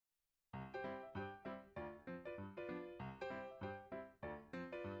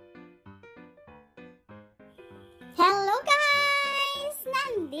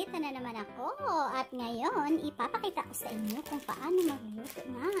Nandito na naman ako at ngayon ipapakita ko sa inyo kung paano magluto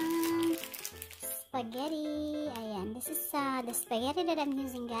ng spaghetti. Ayan, this is the spaghetti that I'm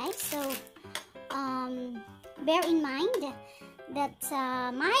using, guys. So bear in mind that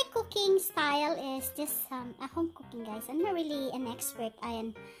my cooking style is just a home cooking, guys. I'm not really an expert. I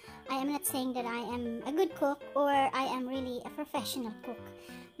am not saying that I am a good cook or I am really a professional cook,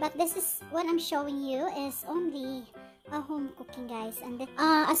 but this is what I'm showing you is only a home cooking, guys. And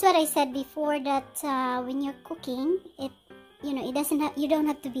as what I said before, that when you're cooking, you don't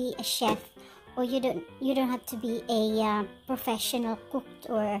have to be a chef, or you don't have to be a professional cook,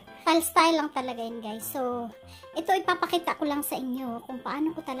 or style lang talaga yun, guys. So ito ipapakita ko lang sa inyo kung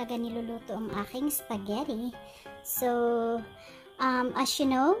paano ko talaga niluluto ang aking spaghetti. So as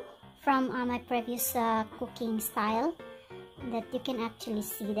you know from my previous cooking style, that you can actually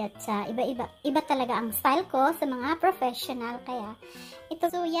see that iba talaga ang style ko sa mga professional, kaya ito.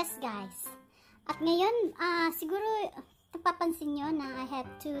 So yes, guys, at ngayon siguro napapansin nyo na I have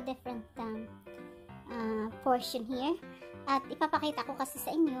two different portion here, at ipapakita ko kasi sa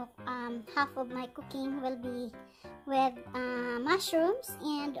inyo half of my cooking will be with mushrooms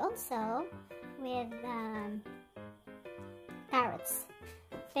and also with carrots.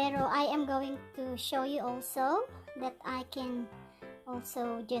 Pero I am going to show you also that I can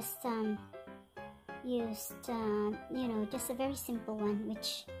also just use just a very simple one,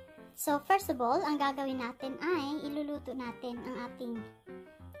 which so first of all, ang gagawin natin ay iluluto natin ang ating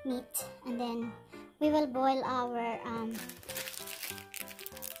meat, and then we will boil our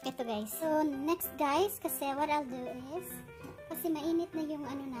ito, guys. So next, guys, kasi what I'll do is, kasi mainit na yung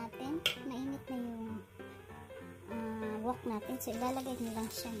ano natin, mainit na yung wok natin, so ilalagay nyo lang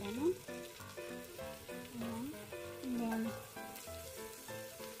siya ganun. Ayan. And then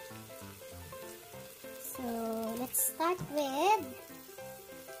so let's start with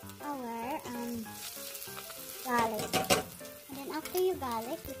our garlic, and then after your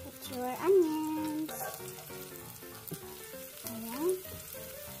garlic, you put your onions. Ayan.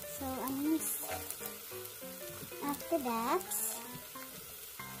 So onions. After that,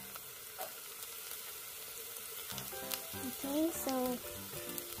 okay, so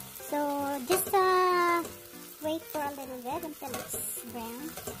just wait for a little bit until it's brown.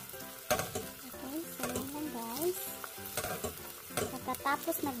 Okay, so yan lang, guys.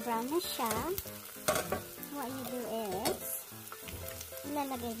 Pagkatapos nag-brown na siya, what you do is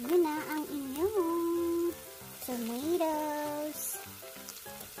ilalagay nyo na ang inyong tomatoes.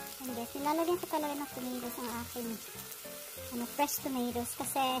 And guys, nilalagyan ko talaga ng tomatoes ang aking fresh tomatoes,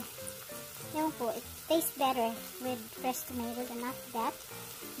 kasi ewan po, it tastes better with fresh tomatoes. And after that,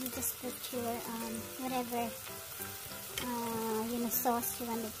 you just put your whatever sauce you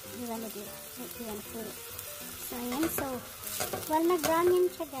want to put it. So ayan, so while nag-brown yan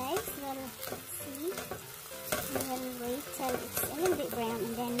siya, guys, we'll see, we will wait till it's a little bit brown,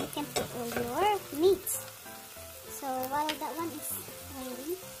 and then you can put all your meat. So while that one is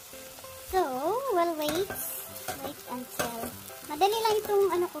waiting, so we'll wait until madali lang itong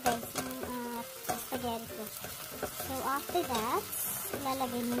ano ko, guys, yung spaghetti ko. So after that,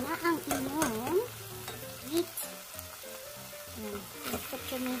 ilalagay nyo na ang inyong meat. Let's put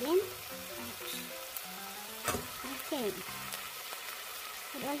your meat in. Okay,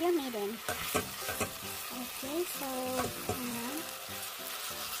 put all your meat in. Okay, so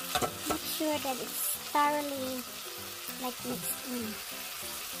make sure that it's thoroughly like mixed in.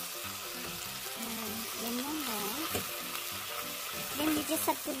 Yan lang, guys. Then you just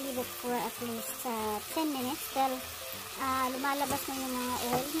have to leave it for at least 10 minutes till lumalabas na yung mga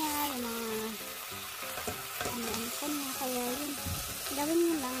oil niya, yung mga ano niya. Kaya yun, gawin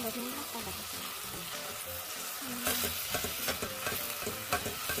nyo lang, ganyan lang talaga.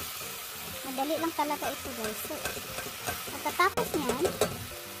 Madali lang talaga ito, guys. So pagkatapos nyan,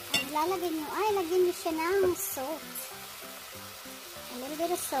 ilalagay nyo, lagyan nyo siya ng salt, a little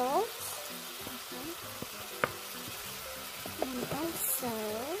bit of salt. Okay, and also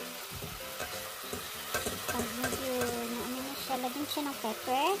pag medyo na siya, lagyan siya ng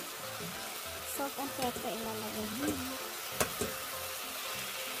pepper, salt and pepper, ilalagay nyo.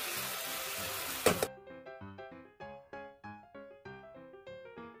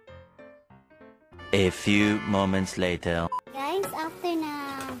 A few moments later. Guys, after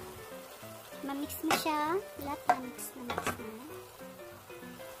na ma-mix mo siya, lahat na-mix na.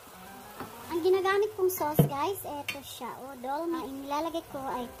 Ang ginagamit kong sauce, guys, ito siya. Dolma. Ang nilalagay ko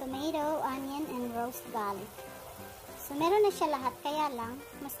ay tomato, onion, and roast garlic. So, meron na siya lahat. Kaya lang,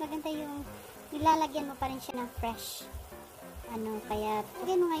 mas maganda yung nilalagyan mo pa rin siya ng fresh. Kaya,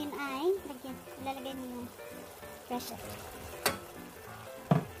 lagyan mo ngayon ay, ilalagay mo yung fresh.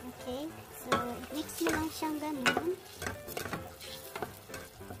 Okay, so mix mo lang siyang ganun.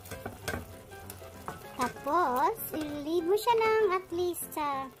 Tapos, i-leave mo siya ng at least so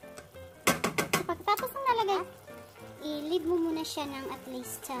pagkatapos ng nalagay, i-leave mo muna siya ng at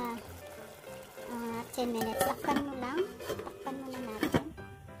least 10 minutes. Takpan mo lang. Takpan muna natin.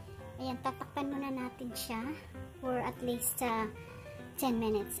 Ayan, tatakpan muna natin siya for at least 10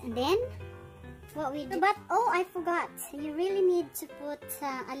 minutes. And then, what we do, but oh, I forgot. You really need to put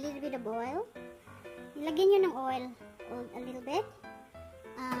a little bit of oil. Ilagyan nyo ng oil a little bit.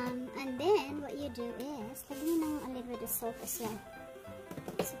 And then, what you do is, lagyan nyo ng a little bit of salt as well.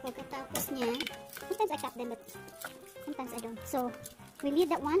 So, pagkatapos niya, sometimes I chop them, but sometimes I don't. So, we leave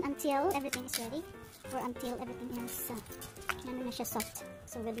that one until everything is ready, or until everything is, na siya soft.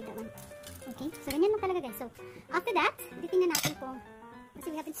 So, we'll leave that one. Okay? So, ganyan lang talaga guys. So, after that, titingnan natin kung,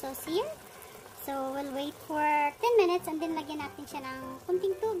 kasi we have the sauce here. So, we'll wait for 10 minutes, and then lagyan natin siya ng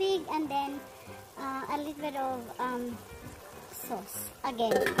kunting tubig, and then, a little bit of, sauce.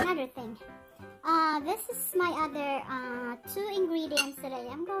 Again, another thing. This is my other 2 ingredients that I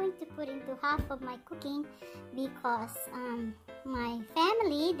am going to put into half of my cooking because my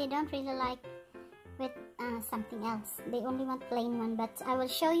family, they don't really like with something else. They only want plain one, but I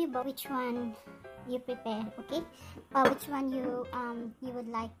will show you which one you prepare, okay? Which one you would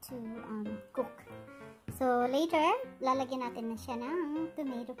like to cook. So later, lalagyan natin na siya ng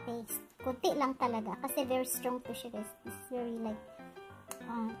tomato paste. Kunti lang talaga kasi very strong to siya guys. It's very like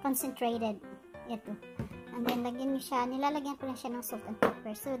concentrated. Ito. And then, lagyan niyo siya. Nilalagyan ko na siya ng salt and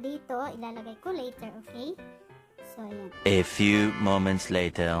pepper. So, dito, ilalagay ko later, okay? So, ayan. A few moments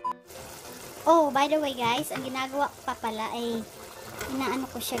later. Oh, by the way, guys, ang ginagawa ko pa pala ay inaano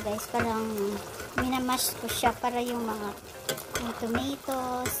ko siya, guys. Parang minamash ko siya para yung mga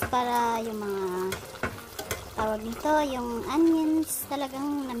tomatoes, para yung mga tawag nito, yung onions,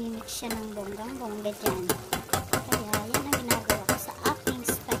 talagang namimix siya ng bonggang-bongga dyan. Kaya, yan ang ginagawa ko sa aking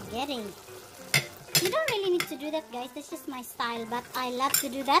spaghetti. You don't really need to do that guys, that's just my style, but I love to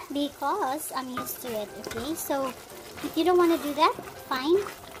do that because I'm used to it, okay? So, if you don't want to do that, fine.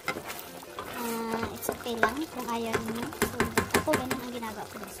 It's okay lang kung ayaw nyo. So, ako ganun ang ginagawa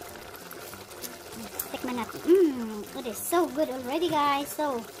ko guys. Tikman natin. It is so good already guys.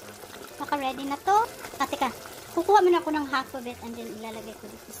 So, naka-ready na to. Teka, kukuha muna ako ng half of it and then ilalagay ko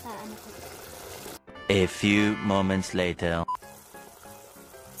dito sa ano ko. A few moments later.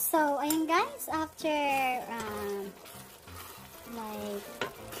 So, ayun guys, after like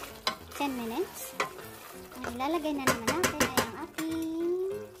 10 minutes, ilalagay na naman natin ay ang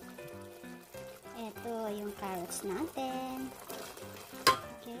ating, ito yung carrots natin.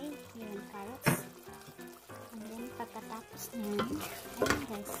 Okay, yung carrots. And then, pagkatapos niyan, ayun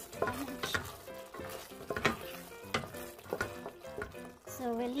guys, ayun siya.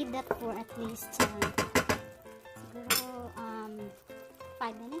 So, we'll leave that for at least, siguro,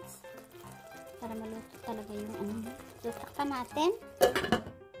 5 minutes para maluto talaga yung ano. So, takpan natin.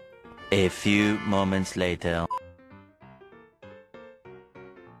 A few moments later.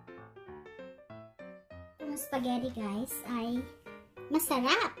 Yung spaghetti guys ay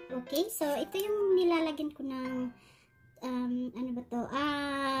masarap. Okay? So, ito yung nilalagyan ko ng ano ba to?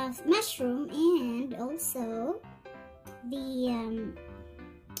 Mushroom and also the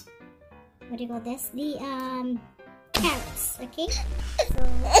what do you call this? The carrots. Okay? So,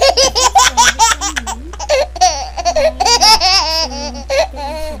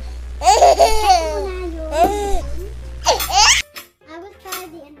 I will try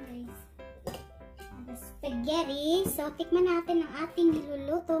the spaghetti. So, tikman natin ang ating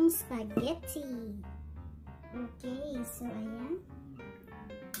nilulutong spaghetti. Okay, so ayan.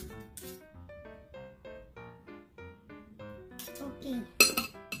 Okay.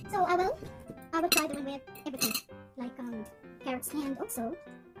 So, I will try the one with everything. Like carrots and also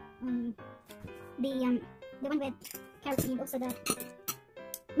the one with carrots and also the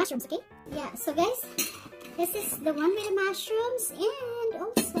mushrooms, okay? Yeah, so guys, this is the one with the mushrooms and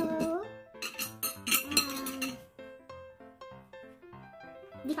also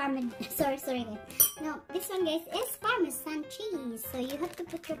the parmesan. sorry guys. No, this one guys is parmesan cheese. So you have to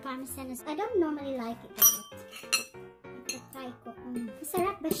put your parmesan. I don't normally like it, but try ko.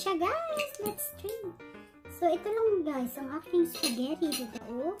 Masarap ba siya guys? Let's try. So, ito lang guys, ang aking spaghetti, diba?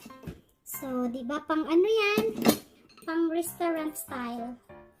 Oh. So, diba, pang ano yan? Pang restaurant style.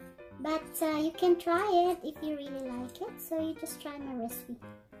 But, you can try it if you really like it. So, you just try my recipe.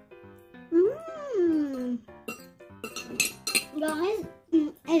 Guys,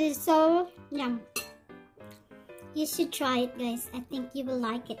 it is so yum. You should try it guys. I think you will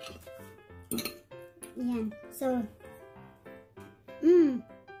like it. Yan. So,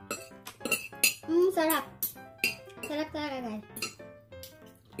 Sarap. Sarap talaga, guys.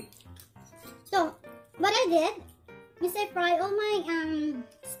 So, what I did is I fry all my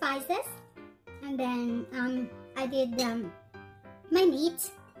spices, and then I did my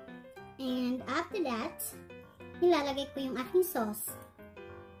meat, and after that, nilalagay ko yung aking sauce.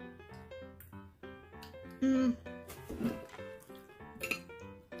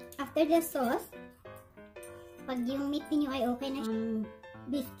 After the sauce, pag yung meat niyo ay okay na,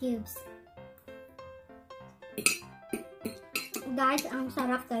 beef cubes. Guys, ang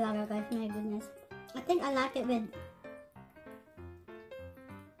sarap talaga, guys. My goodness. I think I like it with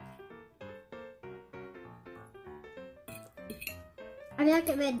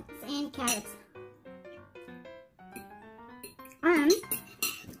and carrots. And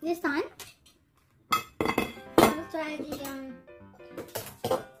this time,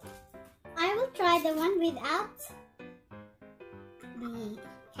 I will try the one without the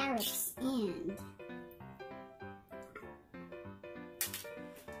carrots and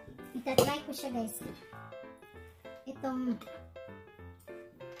itatry ko siya, guys. Itong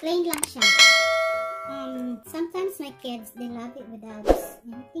plain lang siya. Sometimes my kids, they love it without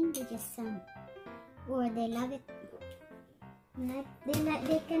anything. They just or they love it like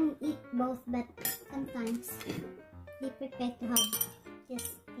they can eat both, but sometimes they prefer to have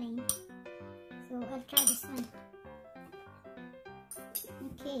just plain. So I'll try this one.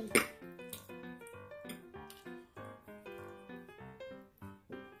 Okay.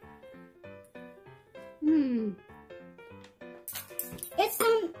 It's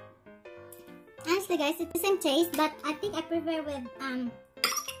honestly, guys, it's the same taste, but I think I prefer with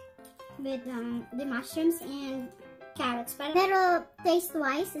the mushrooms and carrots. Pero taste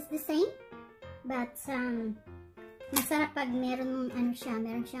wise is the same, but masarap pag meron siyang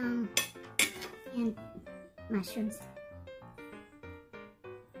and mushrooms.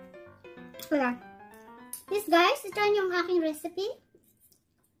 Kaya this, guys, try niyo ang aking recipe,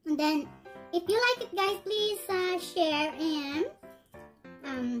 and then if you like it, guys, please share and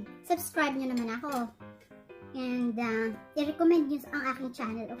subscribe nyo naman ako. And i-recommend nyo ang aking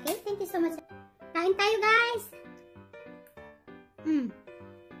channel, okay? Thank you so much. Kain tayo, guys!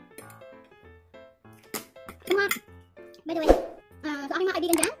 By the way, sa aking mga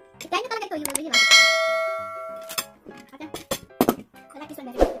kaibigan dyan, try nyo talaga ito. You will really like it. Okay? I like this one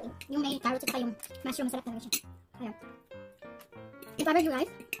very much. Yung may carrots at yung mushroom, masarap talaga siya. Kaya, if I were you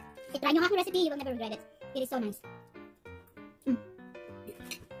guys, try nyo ang aking recipe, you will never regret it. It is so nice.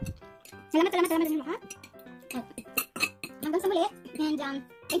 Salamat sa inyo lahat. Hanggang sa muli. And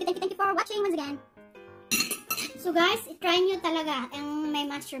thank you for watching once again. So guys, try nyo talaga ang may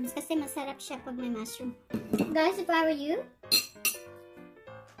mushrooms kasi masarap siya pag may mushroom. Guys, if I were you,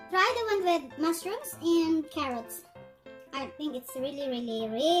 try the one with mushrooms and carrots. I think it's really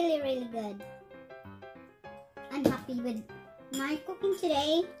good. I'm happy with my cooking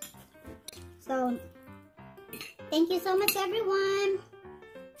today. So, thank you so much, everyone.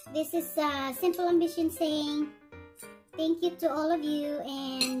 This is Simple Ambition saying thank you to all of you,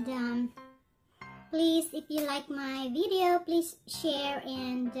 and please, if you like my video, please share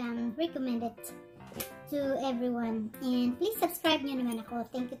and recommend it to everyone, and please subscribe nyo naman ako.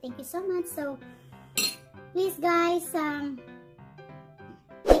 Thank you so much. So please, guys,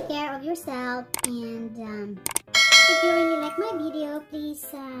 take care of yourself, and if you really like my video, please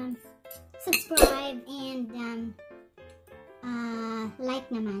subscribe and like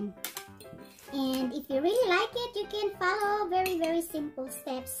naman. And if you really like it, you can follow very simple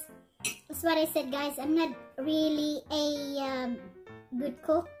steps. That's what I said, guys. I'm not really a good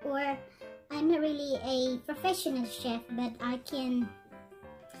cook, or I'm not really a professional chef, but I can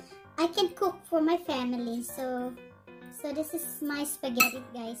cook for my family. So this is my spaghetti,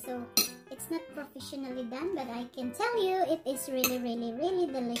 guys. So it's not professionally done, but I can tell you it is really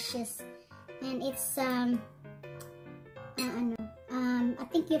delicious, and it's I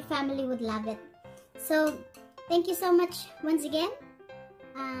think your family would love it. So, thank you so much once again.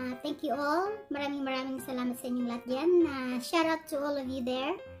 Thank you all. Maraming salamat sa inyong lahat dyan. Shout out to all of you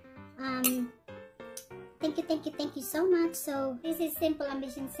there. Thank you so much. So, this is Simple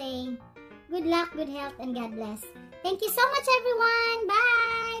Ambition saying good luck, good health, and God bless. Thank you so much, everyone.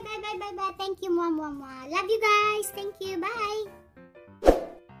 Bye. Thank you. Mwah. Love you guys. Thank you. Bye.